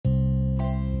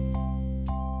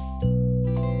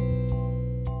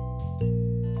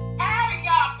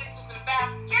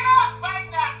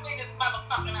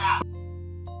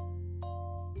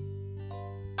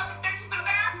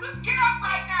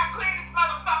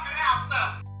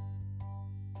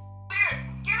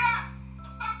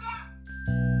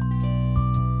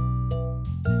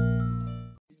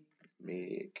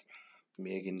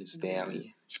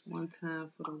Stallion. One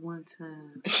time for the one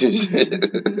time. I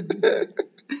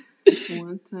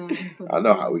One time for the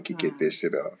know how one we could get this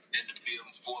shit off. In the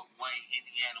building, Fort Wayne,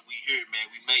 Indiana, we here, man.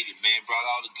 We made it, man. Brought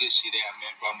all the good shit out,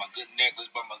 man. Brought my good necklace,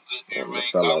 brought my good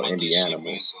earrings, fellow all my good shit, man.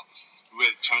 Indianimals. So we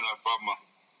ready to turn up, brought my,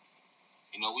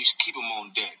 we should keep them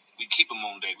on deck. We keep them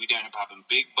on deck. We down here popping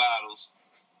big bottles.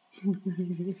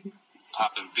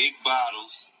 Popping big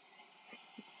bottles.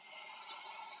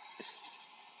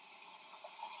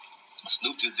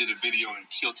 Snoop just did a video and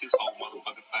killed his whole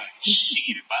motherfucking thing.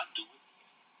 Shit, if I do it.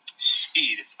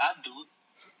 Shit, if I do it.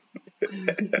 I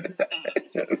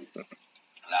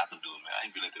can do it, man. I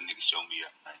ain't gonna let them niggas show me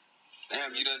up, man.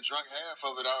 Damn, you done drunk half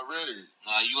of it already.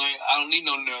 Nah, you ain't. I don't need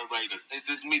no narrators. It's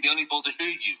just me. They only supposed to hear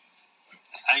you.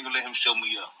 I ain't gonna let him show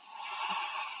me up.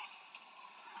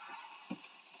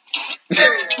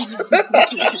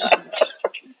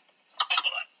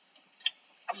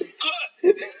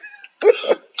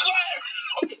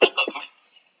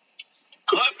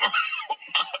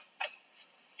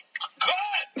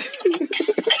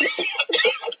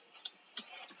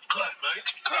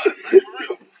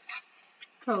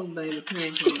 Poor baby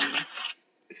can't hear.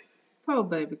 Poor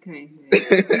baby can't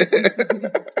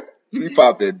hear. We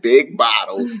popped in big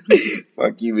bottles.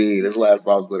 Fuck you, mean. This last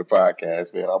bottles of the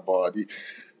podcast, man. I'm bald.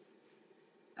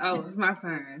 Oh, it's my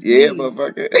turn. Yeah,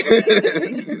 motherfucker.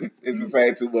 It's the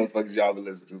same two motherfuckers y'all been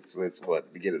listening to since what?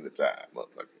 The beginning of the time,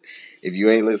 motherfucker. If you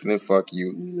ain't listening, fuck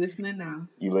you. You listening now?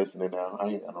 You listening now? I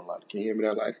ain't got no lighter. Can you hear me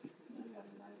that lighter?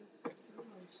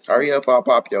 Hurry up, I'll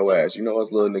pop your ass. You know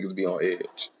us little niggas be on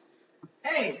edge.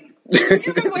 Hey,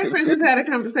 you and my boyfriend just had a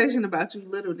conversation about you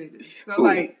little niggas. So, Who?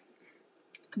 like,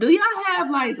 do y'all have,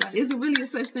 like, is it really a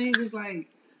such thing as, like,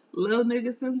 little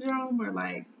nigga syndrome? Or,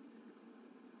 like,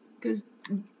 because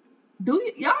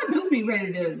y'all do be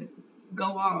ready to go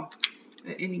off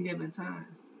at any given time.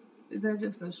 Is that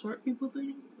just a short people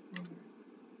thing?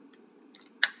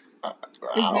 I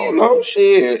don't know,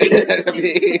 shit. I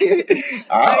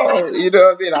mean, you know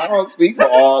what I mean? I don't speak for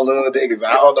all little niggas.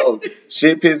 I don't know.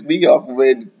 Shit piss me off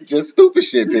when just stupid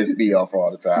shit piss me off all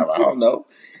the time. I don't know.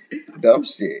 Dumb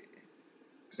shit.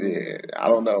 Shit, I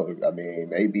don't know. I mean,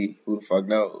 maybe. Who the fuck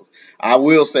knows? I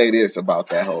will say this about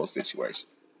that whole situation.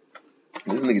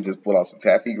 This nigga just pulled out some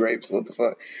taffy grapes. What the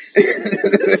fuck?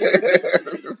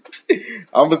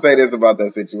 I'm gonna say this about that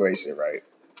situation, right?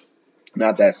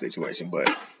 Not that situation, but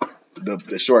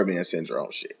the short man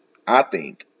syndrome shit. I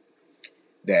think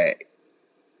that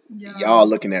y'all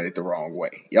looking at it the wrong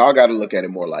way. Y'all got to look at it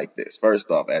more like this.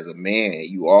 First off, as a man,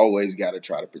 you always got to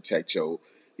try to protect your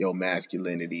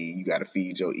masculinity. You got to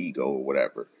feed your ego or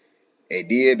whatever. And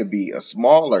then to be a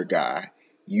smaller guy,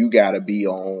 you got to be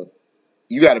on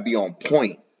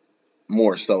point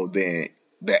more so than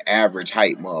the average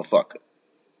height motherfucker.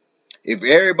 If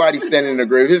everybody's standing in a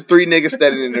group, if it's 3 niggas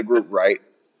standing in a group, right?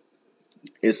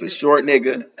 It's a short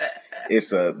nigga,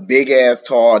 it's a big ass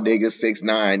tall nigga, 6'9"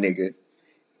 nigga,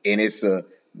 and it's a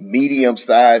medium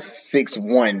sized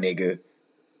 6'1" nigga.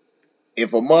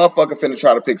 If a motherfucker finna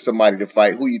try to pick somebody to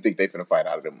fight, who you think they finna fight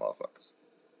out of them motherfuckers?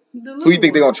 Who you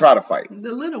think they gonna try to fight?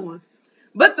 The little one.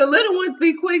 But the little ones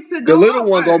be quick to go. The little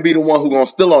one gonna be the one who gonna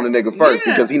steal on the nigga first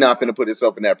because he not finna put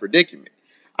himself in that predicament.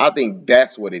 I think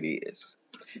that's what it is.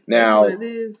 Now, that's what it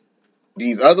is.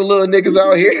 These other little niggas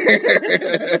out here.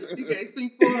 You can't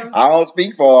speak for them. I don't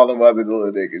speak for all them other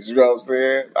little niggas. You know what I'm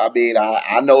saying? I mean,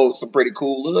 I know some pretty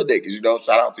cool little niggas. You know,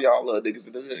 shout out to y'all little niggas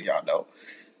in the hood. Y'all know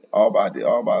all my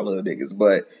little niggas.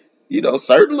 But you know,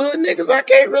 certain little niggas I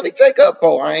can't really take up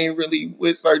for. I ain't really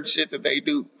with certain shit that they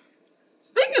do.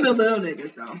 Speaking of little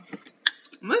niggas, though,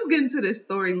 let's get into this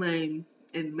Story Lane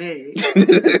and Meg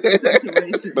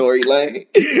Story Lane.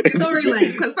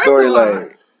 Because first of all,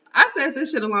 I said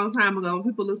this shit a long time ago and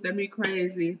people looked at me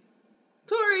crazy.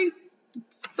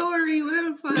 Story,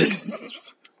 whatever fuck.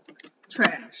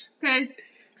 Trash. Okay?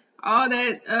 All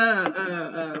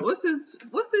that what's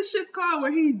this shit's called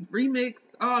where he remixed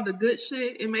all the good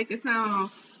shit and make it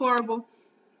sound horrible?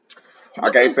 I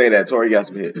can't say that. Tory got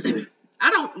some hits. I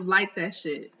don't like that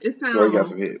shit. Tory got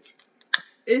some hits.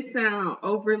 It sound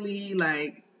overly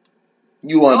like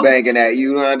you want banging that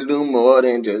you want to do more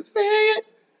than just say it.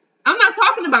 I'm not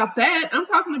talking about that. I'm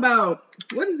talking about,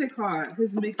 what is it called?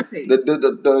 His mixtape.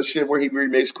 The shit where he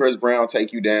remixed Chris Brown,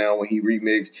 Take You Down, when he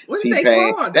remixed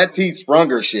T-Pain. That T.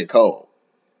 Sprunger shit cold.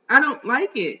 I don't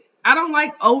like it. I don't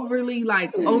like overly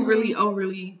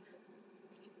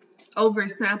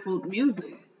oversampled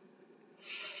music.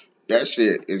 That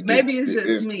shit is maybe it's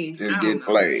just me. It's getting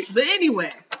played. But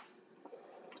anyway,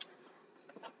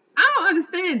 I don't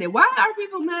understand it. Why are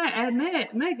people mad at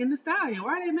Megan Thee Stallion?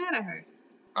 Why are they mad at her?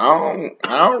 I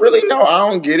don't really know. I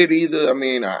don't get it either. I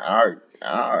mean,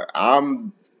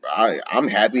 I'm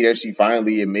happy that she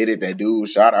finally admitted that dude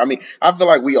shot her. I mean, I feel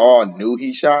like we all knew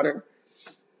he shot her,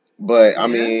 but I Yeah.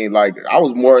 mean, like, I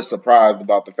was more surprised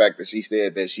about the fact that she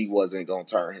said that she wasn't gonna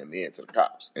turn him in to the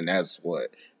cops, and that's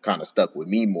what kind of stuck with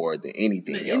me more than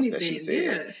anything else that she Anything,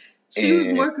 said. yeah. She was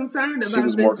And more concerned she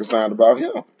was about more this. concerned about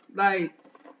him. Like,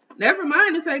 never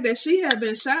mind the fact that she had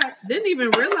been shot. Didn't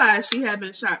even realize she had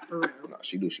been shot for real. No,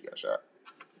 she knew she got shot.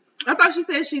 I thought she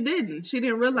said she didn't. She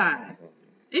didn't realize.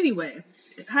 Anyway,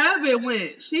 however it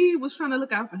went, she was trying to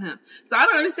look out for him. So I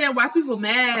don't understand why people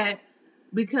mad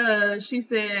because she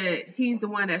said he's the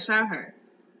one that shot her.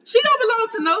 She don't belong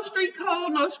to no street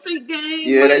code, no street gang.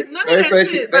 Yeah, like, none of they that say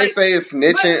shit. they say it's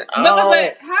snitching.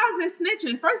 But how is it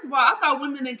snitching? First of all, I thought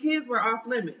women and kids were off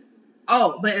limits.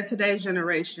 Oh, but in today's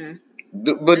generation.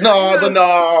 But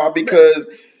no, because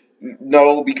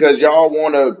y'all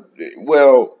want to.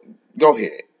 Well, go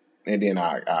ahead, and then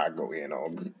I go in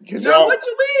on because No, what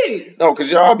you mean? No,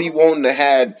 because y'all be wanting to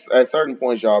have at certain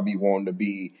points y'all be wanting to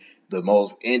be the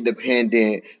most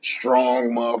independent,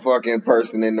 strong motherfucking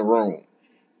person in the room,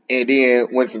 and then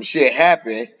when some shit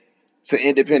happen to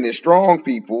independent, strong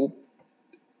people,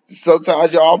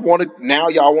 sometimes y'all want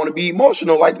to be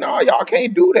emotional. Like, no, y'all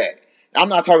can't do that. I'm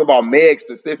not talking about Meg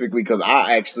specifically because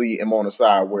I actually am on the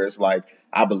side where it's like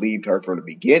I believed her from the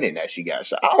beginning that she got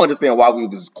shot. I don't understand why we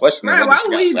was questioning Right?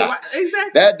 whether she got shot.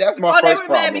 Exactly. That's my they first were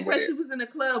mad problem with because it. she was in the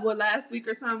club last week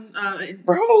or something,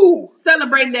 Bro,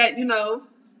 celebrating that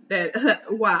that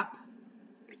WAP.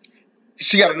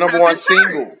 she got a number one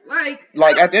single.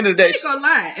 Like at the end of the day, I ain't gonna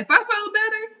lie. If I felt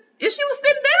better, if she was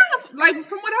sitting down, like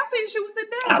from what I seen, she was sitting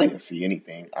down. I didn't see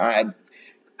anything. I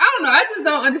don't know. I just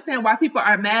don't understand why people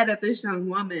are mad at this young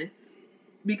woman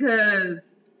because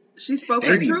she spoke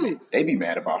her truth. They be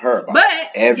mad about her. But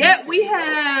yet we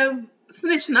have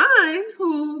Snitch 9,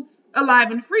 who's alive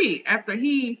and free after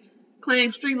he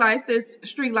claimed street life this,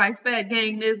 street life that,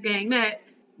 gang this, gang that.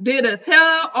 Did a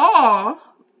tell all.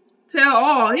 He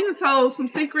done told some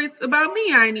secrets about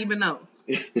me I ain't even know.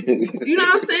 You know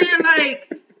what I'm saying?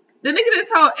 Like, the nigga done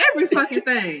told every fucking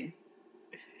thing.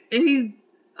 And he's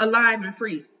alive and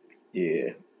free.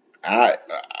 Yeah.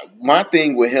 My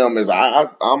thing with him is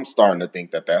I'm starting to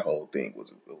think that whole thing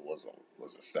was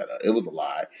a setup. It was a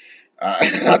lie.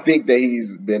 I think that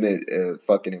he's been a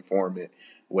fucking informant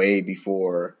way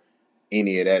before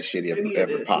any of that shit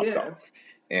ever popped off.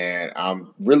 And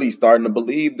I'm really starting to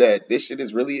believe that this shit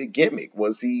is really a gimmick.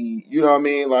 Was he, you know what I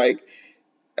mean? Like,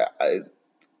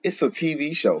 it's a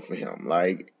TV show for him.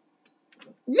 Like,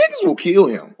 niggas will kill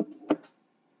him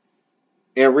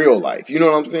in real life. You know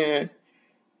what I'm saying?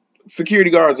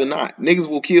 Security guards or not, niggas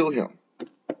will kill him.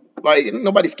 Like,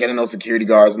 nobody's scared of no security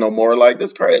guards no more. Like,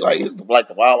 this crazy. Like, it's like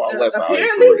the Wild Wild West.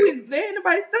 Apparently, there ain't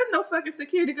nobody studying no fucking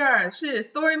security guards. Shit,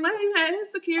 Story Lane had his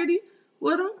security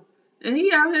with him, and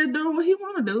he out here doing what he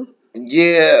want to do.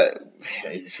 Yeah.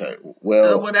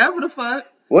 Well, whatever the fuck.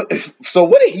 What? So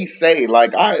what did he say?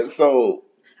 Like,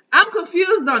 I'm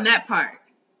confused on that part.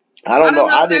 I don't know.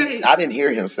 I didn't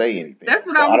hear him say anything. That's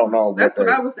what I don't know.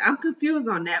 I'm confused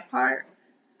on that part.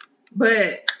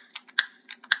 But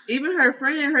even her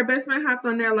best friend hopped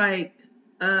on there like,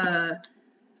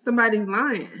 somebody's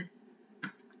lying.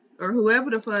 Or whoever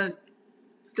the fuck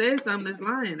said something that's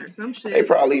lying or some shit. They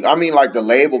probably, I mean, like the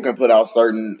label can put out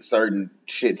certain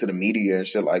shit to the media and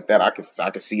shit like that. I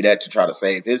could see that to try to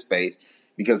save his face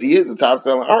because he is a top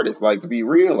selling artist. Like, to be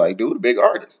real, like, dude, a big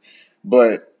artist.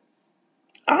 But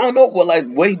I don't know. Well, like,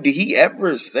 wait, did he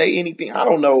ever say anything? I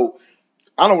don't know.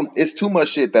 It's too much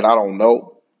shit that I don't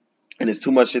know. And it's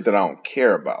too much shit that I don't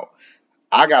care about.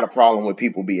 I got a problem with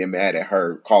people being mad at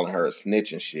her, calling her a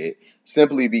snitch and shit,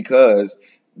 simply because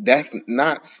that's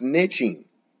not snitching.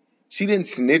 She didn't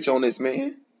snitch on this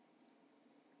man.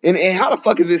 And how the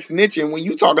fuck is it snitching when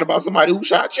you talking about somebody who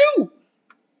shot you?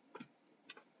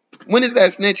 When is that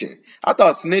snitching? I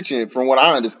thought snitching, from what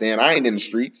I understand, I ain't in the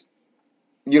streets.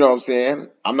 You know what I'm saying?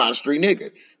 I'm not a street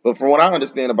nigga. But from what I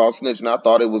understand about snitching, I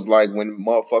thought it was like when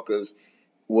motherfuckers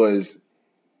was,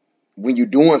 when you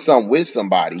doing something with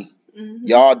somebody,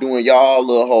 y'all doing y'all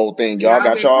little whole thing, y'all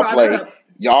got y'all play,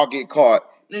 y'all get caught,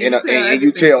 and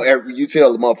you tell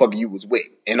the motherfucker you was with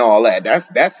and all that. That's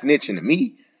snitching to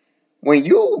me. When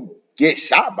you get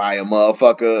shot by a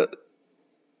motherfucker,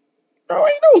 bro,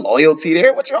 ain't no loyalty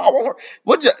there. What y'all want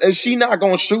her? Is she not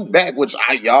gonna shoot back? Which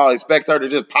y'all expect her to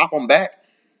just pop them back?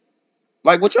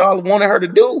 Like, what y'all wanted her to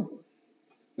do?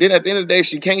 Then at the end of the day,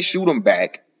 she can't shoot them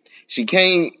back. She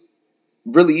can't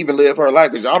really even live her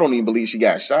life because y'all don't even believe she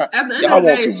got shot. At the end y'all of the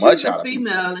want day, too much she's out a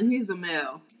female and he's a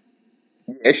male.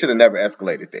 It should have never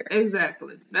escalated there.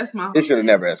 Exactly. That's my whole It should have thing.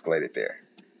 never escalated there.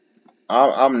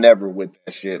 I'm never with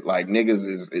that shit. Like,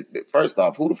 niggas first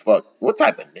off, who the fuck, what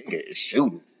type of nigga is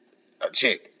shooting a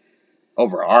chick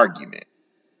over an argument?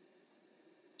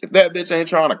 If that bitch ain't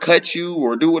trying to cut you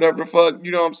or do whatever the fuck,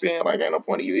 you know what I'm saying? Like, ain't no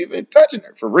point of you even touching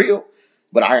her, for real.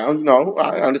 But I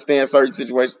understand certain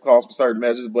situations calls for certain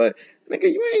measures, but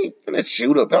nigga, you ain't finna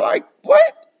shoot up. They're like, what?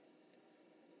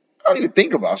 I don't even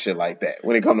think about shit like that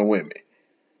when it come to women.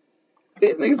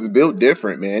 These niggas is built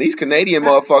different, man. These Canadian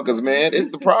motherfuckers, man, it's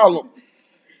the problem.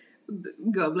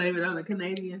 Go blame it on the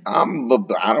Canadian. I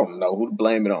don't know who to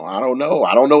blame it on. I don't know.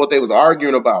 I don't know what they was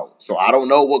arguing about. So I don't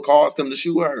know what caused them to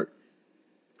shoot her.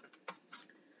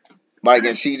 Like,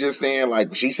 and she just saying,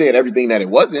 like, she said everything that it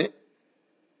wasn't,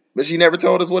 but she never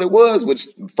told us what it was, which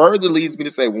further leads me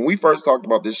to say, when we first talked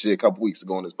about this shit a couple weeks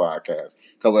ago on this podcast,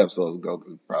 a couple episodes ago,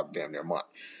 because it's probably damn near a month,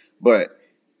 but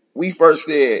we first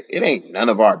said, it ain't none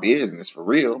of our business for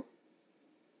real.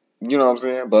 You know what I'm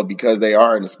saying? But because they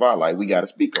are in the spotlight, we got to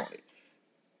speak on it.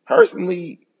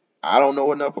 Personally, I don't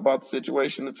know enough about the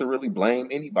situation to really blame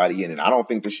anybody in it. I don't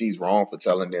think that she's wrong for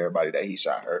telling everybody that he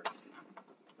shot her.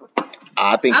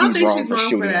 I think he's wrong for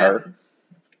shooting her.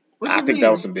 I think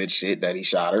that was some bitch shit that he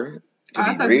shot her.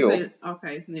 To be real.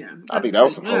 Okay, yeah. I think that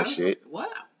was some whole shit. Wow.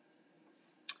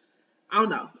 I don't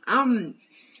know.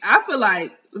 I feel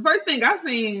like the first thing I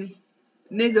seen,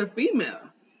 nigga, female.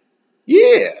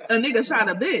 Yeah. A nigga shot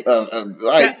a bitch.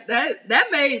 Like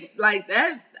that made like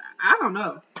that. I don't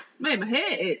know. Made my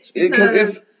head itch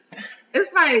because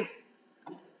it's like,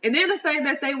 and then the fact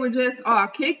that they were just all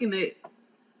kicking it.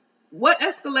 What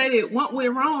escalated? What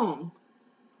went wrong?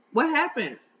 What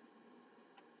happened?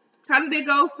 How did it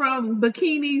go from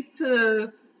bikinis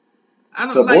to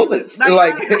bullets?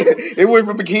 Like it went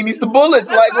from bikinis to bullets.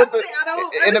 Like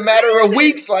in a matter of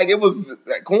weeks. Like it was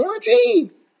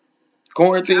quarantine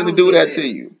to do that to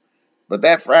you. But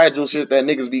that fragile shit that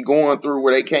niggas be going through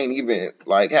where they can't even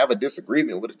like have a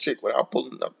disagreement with a chick without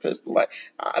pulling a pistol. Like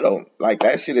I don't like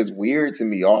that shit is weird to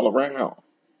me all around.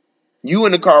 You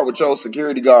in the car with your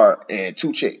security guard and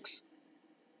two chicks.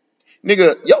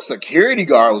 Nigga, your security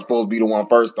guard was supposed to be the one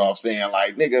first off saying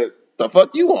like, nigga, the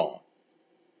fuck you on?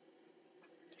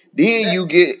 Then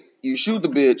you shoot the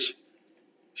bitch.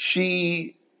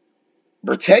 She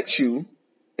protects you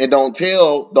and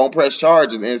don't press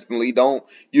charges instantly. Don't,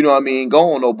 you know what I mean,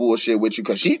 go on no bullshit with you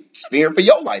because she's fearing for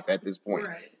your life at this point.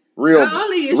 Right.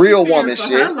 Real woman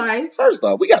shit. First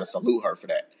off, we got to salute her for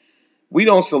that. We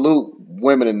don't salute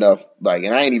women enough, like,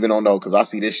 and I ain't even don't know because I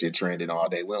see this shit trending all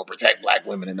day. We don't protect black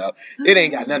women enough. It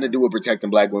ain't got nothing to do with protecting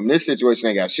black women. This situation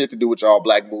ain't got shit to do with y'all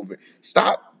black movement.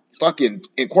 Stop fucking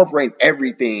incorporating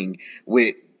everything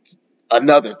with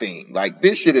another thing. Like,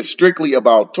 this shit is strictly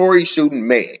about Tory shooting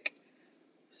Meg.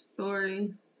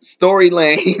 Story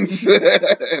lanes.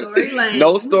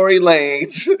 No story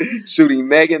lanes. Shooting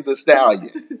Megan Thee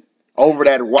Stallion over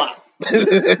that WAP.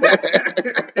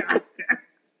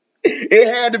 It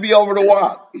had to be over the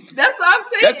WAP. That's what I'm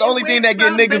saying. That's the only thing that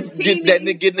get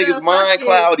niggas mind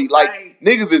cloudy. Like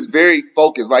niggas is very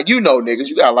focused. Like you know niggas,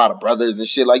 you got a lot of brothers and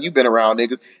shit. Like you been around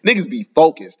niggas. Niggas be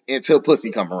focused until pussy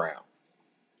come around.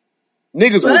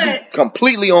 Niggas will be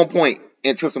completely on point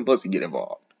until some pussy get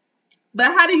involved. But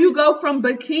how do you go from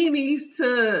bikinis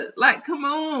to like? Come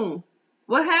on,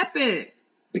 what happened?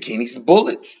 Bikinis to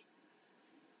bullets.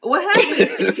 What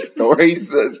happened?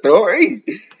 Story's a story.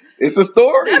 It's a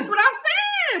story. That's what I'm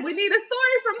saying. We need a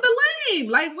story from the lane.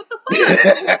 Like, what the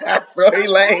fuck? Story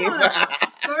lane.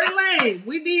 Story lane.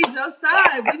 We need your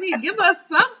side. We need give us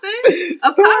something.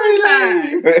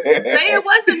 Apologize. Say it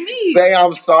wasn't me. Say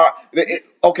I'm sorry.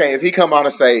 Okay, if he come out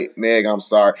and say, Meg, I'm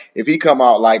sorry. If he come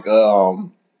out like,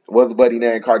 what's the buddy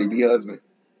name? Cardi B husband?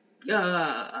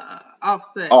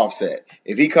 Offset. Offset.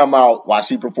 If he come out while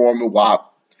she performing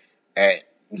WAP at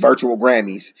virtual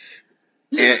Grammys,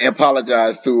 and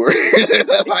apologize to her.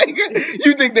 Like,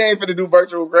 you think they ain't finna do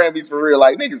virtual Grammys for real?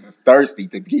 Like, niggas is thirsty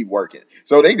to keep working.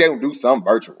 So they don't do some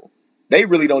virtual. They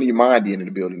really don't even mind being in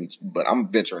the building, but I'm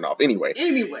venturing off. Anyway,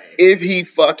 if he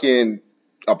fucking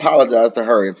apologized to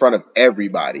her in front of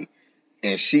everybody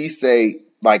and she say,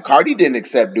 like, Cardi didn't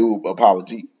accept dude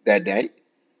apology that day,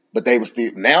 but they were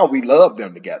still, now we love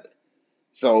them together.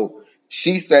 So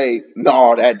she say,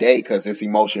 no, that day, because it's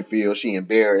emotion filled, she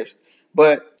embarrassed.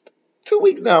 But 2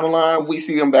 weeks down the line, we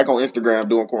see them back on Instagram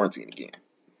doing quarantine again.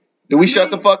 Do we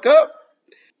shut the fuck up?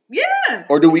 Yeah.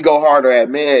 Or do we go harder at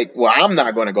Meg? Well, I'm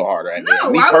not going to go harder at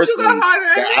Meg. Me personally, you go harder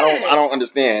at Meg? I don't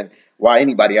understand why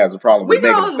anybody has a problem with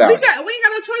Megan Thee Stallion. We ain't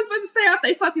got no choice but to stay out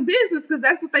their fucking business because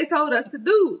that's what they told us to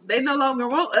do. They no longer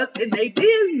want us in their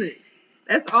business.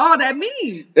 That's all that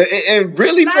means. And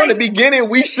really, from the Like, beginning,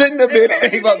 we shouldn't have been it's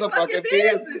any fucking motherfucking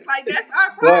business. business. Like, that's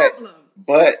our problem.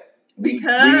 But we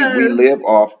Because live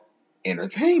off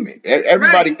entertainment.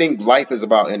 Everybody right. think life is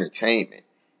about entertainment.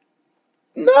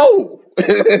 No.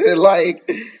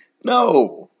 Like,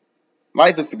 no.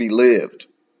 Life is to be lived.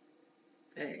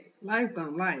 Hey, life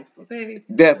on life, okay?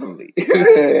 Definitely.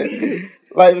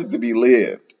 Life is to be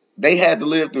lived. They had to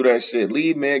live through that shit.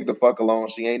 Leave Meg the fuck alone.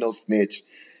 She ain't no snitch.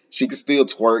 She can still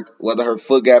twerk, whether her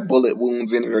foot got bullet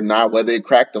wounds in it or not, whether it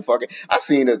cracked the fucking. I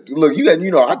seen it. Look,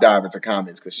 you know, I dive into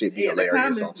comments because shit be Yeah, the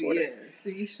hilarious on comments, Twitter. yeah.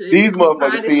 See, shit, These you find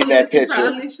motherfuckers it seen shit that that you picture.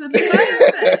 probably shouldn't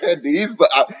have said.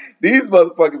 These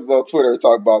motherfuckers on Twitter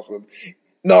talk about some.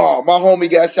 No, my homie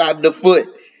got shot in the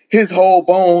foot. His whole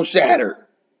bone shattered.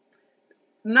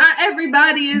 Not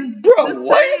everybody is Bro, the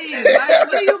what? same. Like,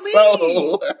 what do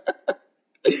you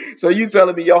mean? So you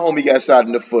telling me your homie got shot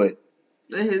in the foot?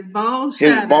 His bone His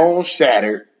shattered. bone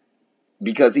shattered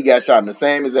because he got shot in the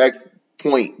same exact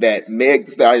point that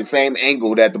the same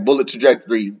angle that the bullet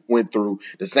trajectory went through,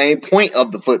 the same point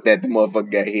of the foot that the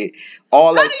motherfucker got hit.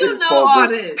 All How that do shit you is know supposed all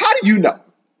to. this? How do you know?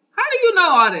 How do you know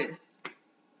all this?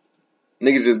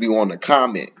 Niggas just be wanting to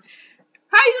comment.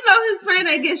 How you know his friend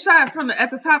ain't get shot from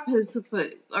at the top of his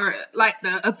foot or like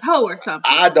a toe or something?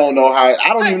 I don't know how. I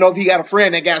don't even know if he got a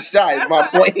friend that got shot. Is my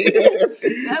point. This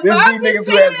But be I'm niggas just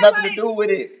who has saying, nothing to like, do with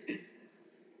it.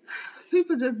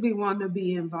 people just be wanting to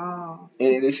be involved.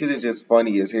 And this shit is just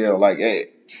funny as hell. Like,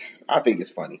 hey, I think it's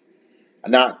funny.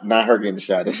 Not her getting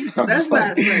shot. That's not That's funny.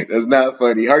 not funny. That's not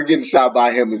funny. Her getting shot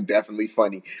by him is definitely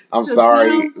funny. I'm 'Cause sorry.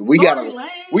 him, We gotta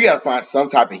storyline. find some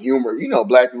type of humor. You know,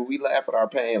 black people, we laugh at our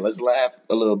pain. Let's laugh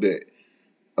a little bit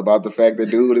about the fact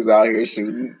that dude is out here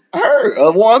shooting her,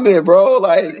 a woman, bro.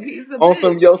 Like He's a on bitch.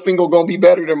 some yo single gonna be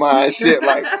better than mine shit.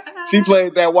 Like she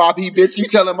played that WAP bitch. You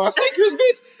telling my sinkers,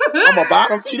 bitch? I'm a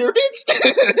bottom feeder,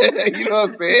 bitch. You know what I'm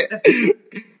saying?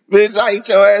 Bitch, I ate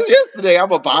your ass yesterday.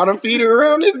 I'm a bottom feeder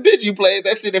around this bitch. You played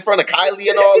that shit in front of Kylie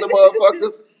and all the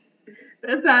motherfuckers.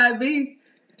 That's how it be.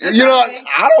 That's You know, how it be.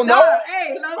 I don't know. No,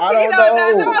 hey, I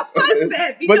don't know. Fuck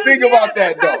that. But think about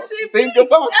that, that's how though. shit Think be.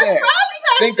 about That's that. probably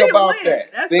how Think shit about went.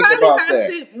 that. That's Think probably about how that.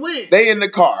 shit went. They in the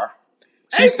car.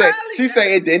 She They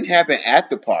say it didn't happen at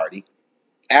the party.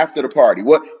 After the party,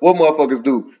 what motherfuckers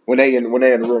do when they in the room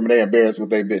and they embarrassed with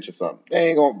their bitch or something? They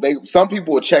ain't gonna. Some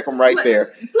people will check them right there.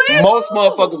 Play it Most cool.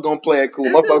 motherfuckers gonna play it cool.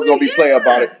 Until Motherfuckers gonna be player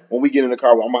about it. yeah. When we get in the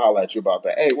car, I'm gonna holler at you about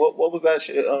that. Hey, what was that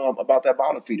shit about that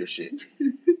bottom feeder shit?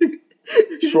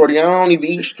 Shorty, I don't even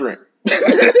eat shrimp. You know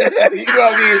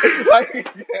what I mean? Like,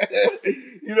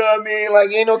 you know what I mean?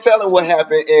 Like, ain't no telling what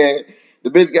happened. And the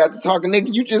bitch got to talking,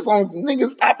 nigga. You just on, nigga,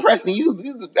 stop pressing. You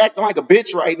acting like a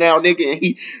bitch right now, nigga.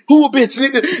 And who a bitch,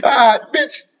 nigga?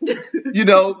 Bitch. You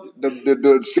know,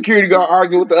 the security guard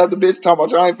arguing with the other bitch, talking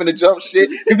about y'all ain't finna jump shit.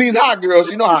 Because these hot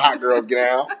girls, you know how hot girls get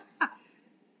out.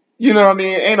 You know what I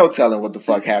mean? Ain't no telling what the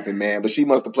fuck happened, man. But she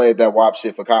must have played that WAP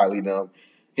shit for Kylie, them.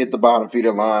 Hit the bottom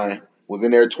feeder line, was in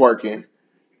there twerking.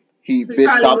 She Bitch,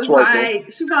 stop twerking.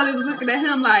 Like, she probably was looking at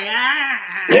him like,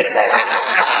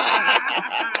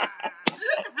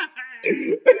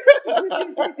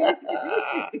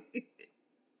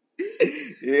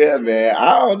 Yeah, man.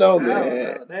 I don't know, man.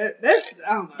 I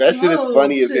don't know. That shit is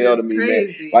funny as hell to me,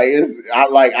 crazy. man.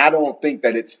 Like I don't think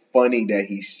that it's funny that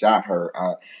he shot her.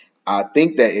 I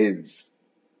think that it's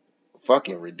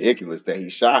fucking ridiculous that he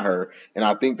shot her, and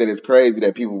I think that it's crazy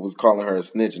that people was calling her a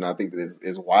snitch, and I think that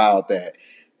it's wild that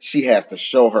she has to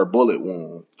show her bullet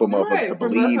wound for motherfuckers to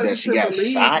believe that she got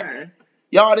shot. Her.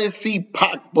 Y'all didn't see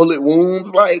Pac bullet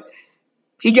wounds. Like,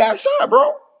 he got shot,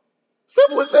 bro.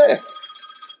 Simple as that.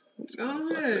 Go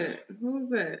ahead. Who's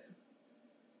that?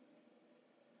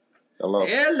 Hello.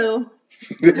 Hello.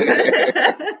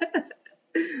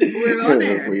 We're on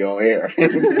air. We on air.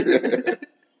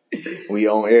 We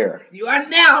on air. You are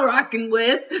now rocking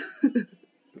with.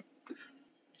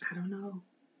 I don't know.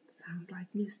 Sounds like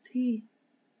Miss T.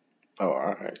 Oh,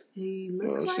 all right. He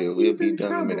looks like shit, we'll be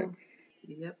done in a minute.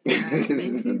 Yep.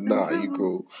 Nah, you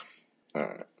cool. All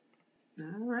right.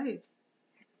 All right.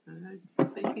 I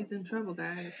think he's in trouble,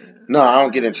 guys. No, I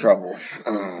don't get in trouble.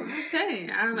 Okay.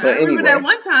 I remember anyway. that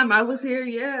one time I was here.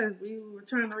 Yeah, we were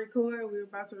trying to record. We were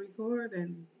about to record,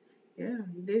 and yeah,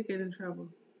 we did get in trouble.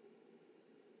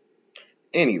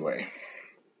 Anyway.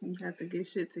 You had to get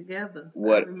shit together.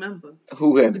 What? I remember.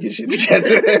 Who had to get shit together?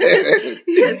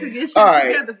 You had to get shit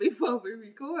together before we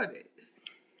recorded.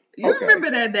 You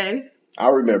remember that day? I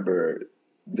remember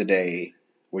the day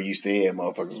where you said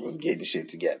motherfuckers was getting shit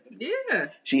together. Yeah.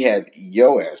 She had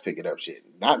your ass picking up shit,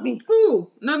 not me. Who?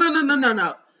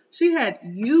 No. She had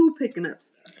you picking up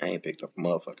I ain't picked up a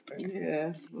motherfucking thing.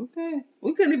 Yeah, okay.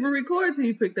 We couldn't even record till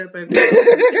you picked up everything.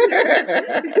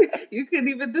 You couldn't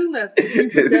even do nothing. You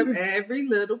picked up every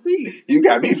little piece. You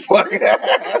got me fucked. You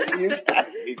got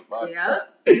me fucked. Yeah.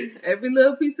 Every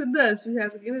little piece of dust, you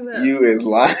have to get it up. You is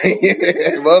lying.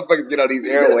 Motherfuckers get on these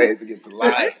airways to get to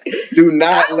lying. Do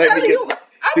not let me get to.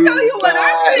 I'm telling you what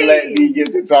I see. Let me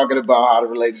get to talking about how the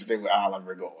relationship with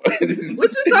Oliver going.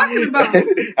 What you talking about?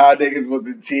 How niggas was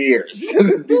in tears. Who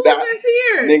was in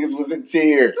tears? Niggas was in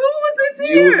tears. Who was in tears?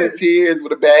 You was in tears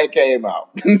when the bag came out.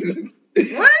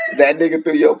 What? That nigga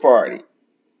threw your party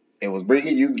and was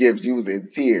bringing you gifts. You was in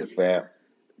tears, fam.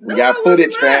 We got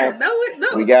footage, fam. No.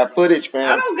 We got footage, fam.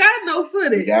 I don't got no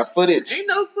footage. We got footage. Ain't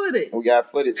no footage. We got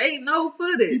footage. Ain't no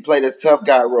footage. You play this tough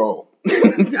guy role.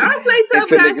 I play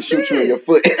tough until guy niggas shoot you in your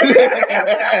foot.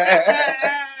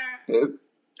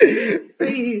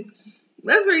 See,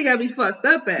 that's where you gotta be fucked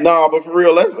up at. No, but for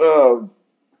real, let's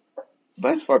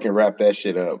fucking wrap that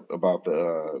shit up about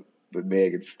the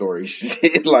Megan story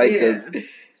shit. Like, cause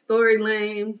story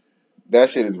lame.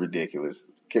 That shit is ridiculous.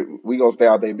 We gonna stay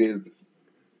out their business.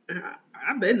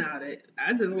 I've been out it.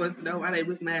 I just want to know why they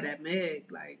was mad at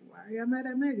Meg. Like, why are y'all mad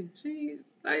at Megan? She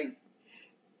like.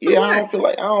 Yeah, what? I don't feel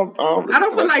like I don't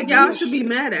feel like y'all should be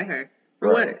mad at her.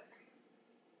 For what?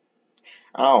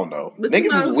 I don't know. But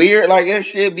niggas is weird. Like, that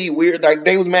shit be weird. Like,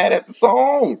 they was mad at the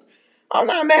song. I'm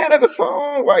not mad at the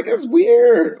song. Like, it's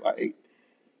weird. Like,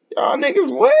 y'all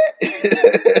niggas what?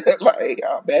 Like,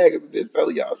 y'all bag is a bitch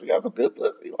telling y'all she got some good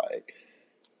pussy. Like,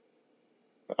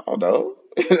 I don't know.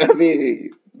 I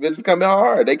mean, bitches coming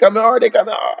hard. They coming hard.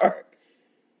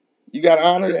 You gotta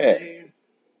honor that.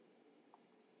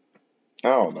 I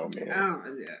don't know, man. Yeah.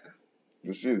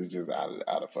 This shit is just out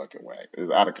of fucking whack. It's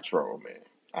out of control, man.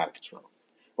 Out of control.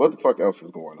 What the fuck else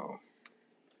is going on?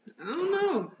 I don't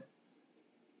know.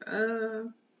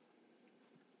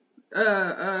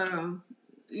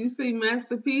 You see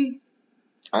Master P?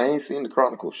 I ain't seen the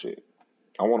Chronicle shit.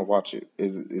 I want to watch it.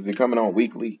 Is it coming on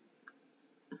weekly?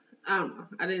 I don't know.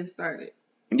 I didn't start it.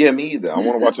 Yeah, me either. I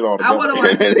want to watch it all together. I want to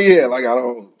watch it. Yeah, like I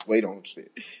don't wait on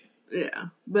shit. Yeah,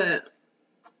 but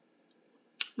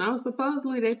now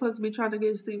supposedly they supposed to be trying to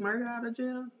get Steve Murder out of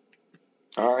jail.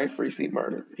 All right, free C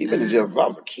Murder. He been in jail since I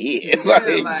was a kid. Yeah, like,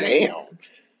 damn.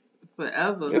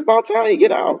 Forever. It's about time he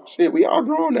get out. Shit, we all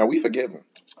grown now. We forgive him.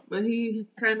 But he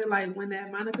kind of like when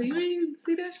that Monica, you ain't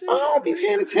see that shit? I don't be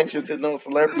paying attention to no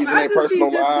celebrities and their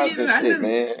personal lives and shit,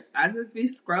 man. I just be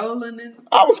scrolling and.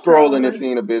 I was scrolling and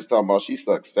seeing a bitch talking about she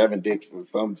sucked 7 dicks in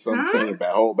some team,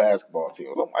 that whole basketball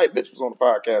team. Some white bitch was on the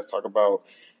podcast talking about,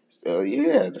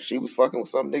 she was fucking with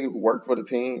some nigga who worked for the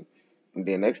team, and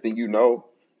then next thing you know,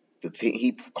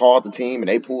 he called the team and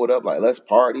they pulled up like, let's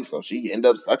party. So she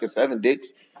ended up sucking 7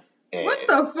 dicks. And what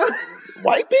the fuck?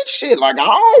 White bitch shit. Like,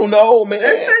 I don't know, man.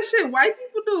 That's that shit white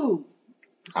people do.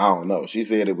 I don't know. She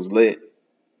said it was lit.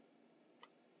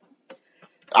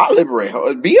 I'll liberate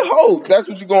her. Be a hoe. That's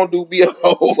what you gonna do. Be a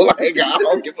hoe. Like, I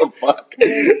don't give a fuck.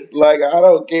 Like, I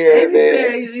don't care,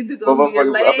 man. You either gonna be a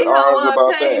lay hoe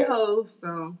or a pay hoe.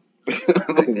 So.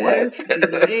 What?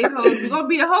 You're gonna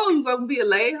be a hoe. You're gonna be a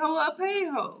lay hoe or a pay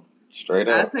hoe. Straight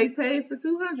up. I'll take paid for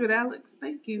 200, Alex.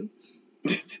 Thank you.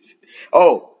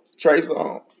 Oh, Trey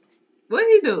Songz. What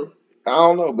he do? I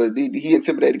don't know, but he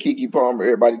intimidated Keke Palmer.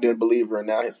 Everybody didn't believe her, and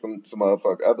now some other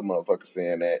motherfuckers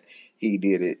saying that he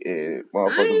did it. And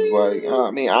motherfuckers is like,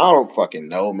 I don't fucking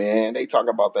know, man. They talk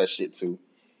about that shit too.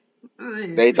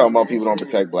 They talking about people don't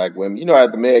protect black women. You know,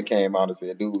 as the Meg came out and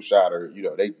said dude shot her, you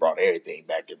know, they brought everything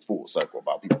back in full circle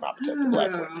about people not protecting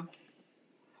black women.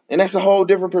 And that's a whole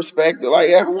different perspective. Like,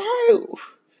 why?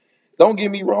 Don't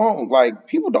get me wrong. Like,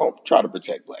 people don't try to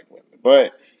protect black women,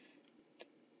 but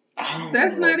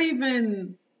that's not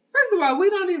even. First of all, we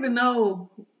don't even know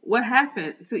what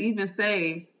happened to even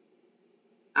say.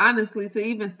 Honestly, to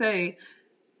even say.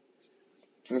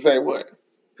 To say what?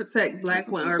 Protect black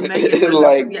women or Megan,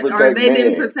 or they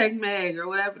didn't protect Meg or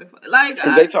whatever the fuck. Like,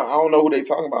 I don't know who they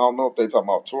talking about. I don't know if they talking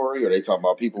about Tory or they talking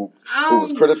about people who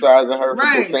was criticizing her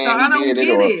for saying he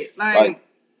did it. Like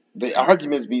the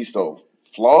arguments be so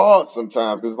flawed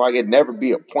sometimes because like it never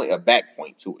be a back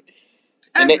point to it.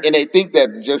 And they think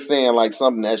that just saying like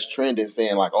something that's trending,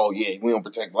 saying like, oh yeah, we don't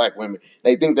protect black women.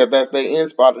 They think that that's their end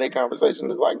spot of their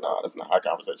conversation. It's like, no, that's not how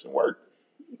conversation work.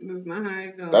 That's not how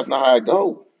it goes. That's not how it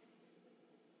go.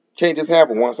 Can't just have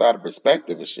a one-sided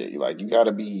perspective of shit. You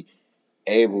gotta be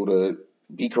able to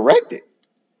be corrected.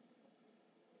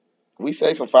 We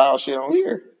say some foul shit on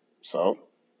here, so.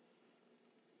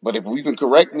 But if you can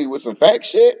correct me with some fact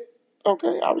shit,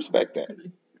 okay, I respect that.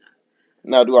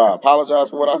 Now, do I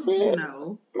apologize for what I said?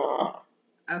 No. Nah.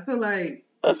 I feel like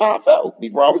that's how I felt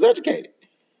before I was educated.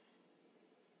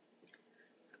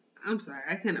 I'm sorry,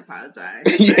 I can't apologize.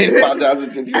 You ain't apologize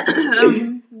with your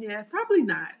Yeah, probably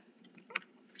not.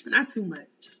 Not too much.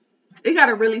 It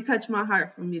gotta really touch my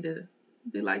heart for me to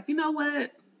be like, you know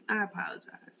what? I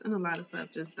apologize. And a lot of stuff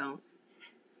just don't.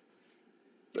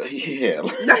 Yeah.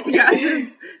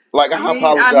 Like, I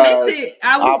apologize.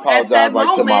 I I apologize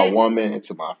like to my moment. woman and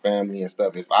to my family and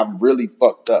stuff if I'm really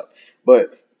fucked up.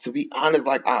 But to be honest,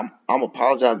 like I'm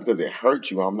apologizing because it hurt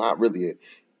you. I'm not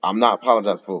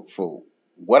apologizing for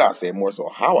what I said, more so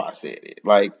how I said it.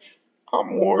 Like I'm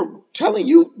more telling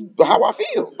you how I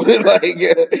feel. Like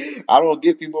I don't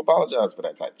give people apologize for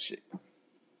that type of shit.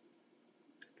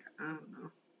 I don't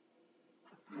know.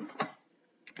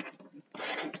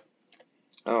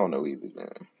 I don't know either,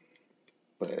 man.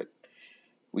 But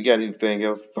we got anything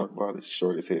else to talk about? It's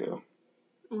short as hell.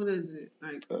 What is it?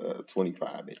 Like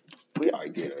 25 minutes. We already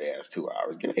get our ass 2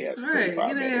 hours. Get our ass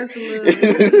 25 minutes. Get our ass a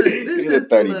little. Get a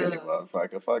 30-minute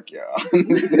motherfucker. Fuck y'all.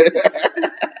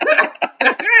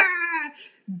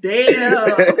 Damn.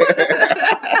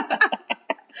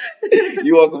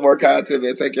 You want some more content,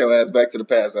 man? Take your ass back to the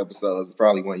past episodes. It's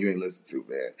probably one you ain't listened to,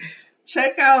 man.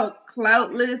 Check out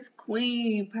Cloutless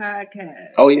Queen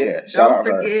podcast. Oh yeah, shout out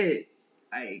her. Don't forget,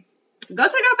 like, go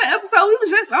check out the episode. We was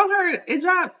just on her. It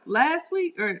dropped last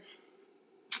week, or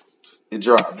it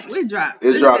dropped. It dropped.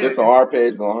 It dropped. It's on our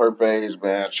page, on her page,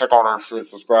 man. Check out our shit.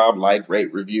 Subscribe, like,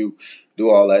 rate, review, do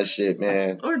all that shit,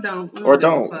 man. Or don't.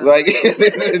 Like at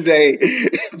the end of the day,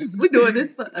 we doing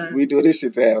this for us. We do this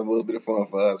shit to have a little bit of fun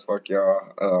for us. Fuck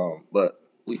y'all. But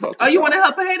we fuck. Oh, you want to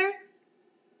help a hater?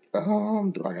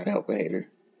 Do I gotta help a hater?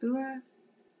 Do I?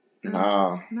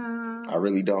 Nah. I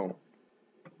really don't.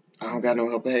 I don't got no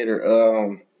help a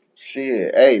hater.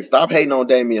 Shit. Hey, stop hating on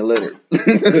Damian Lillard.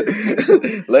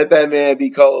 Let that man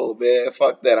be cold, man.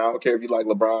 Fuck that. I don't care if you like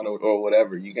LeBron or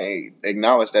whatever. You can't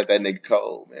acknowledge that nigga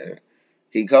cold, man.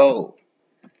 He cold.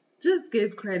 Just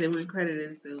give credit when credit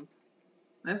is due.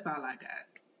 That's all I got.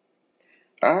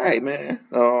 All right, man.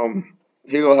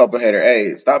 Here go help a hater.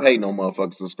 Hey, stop hating on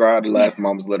motherfuckers. Subscribe to Last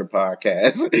Mama's Litter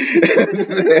podcast.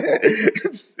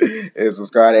 And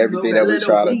subscribe to everything that we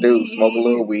try to do. Smoke a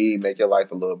little weed, make your life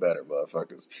a little better,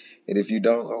 motherfuckers. And if you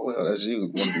don't, oh well, that's you. You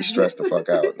want to be stressed the fuck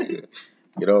out, nigga.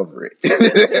 Get over it.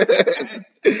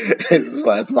 It's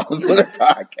Last Mama's Litter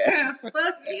podcast.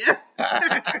 Fuck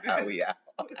yeah. We out.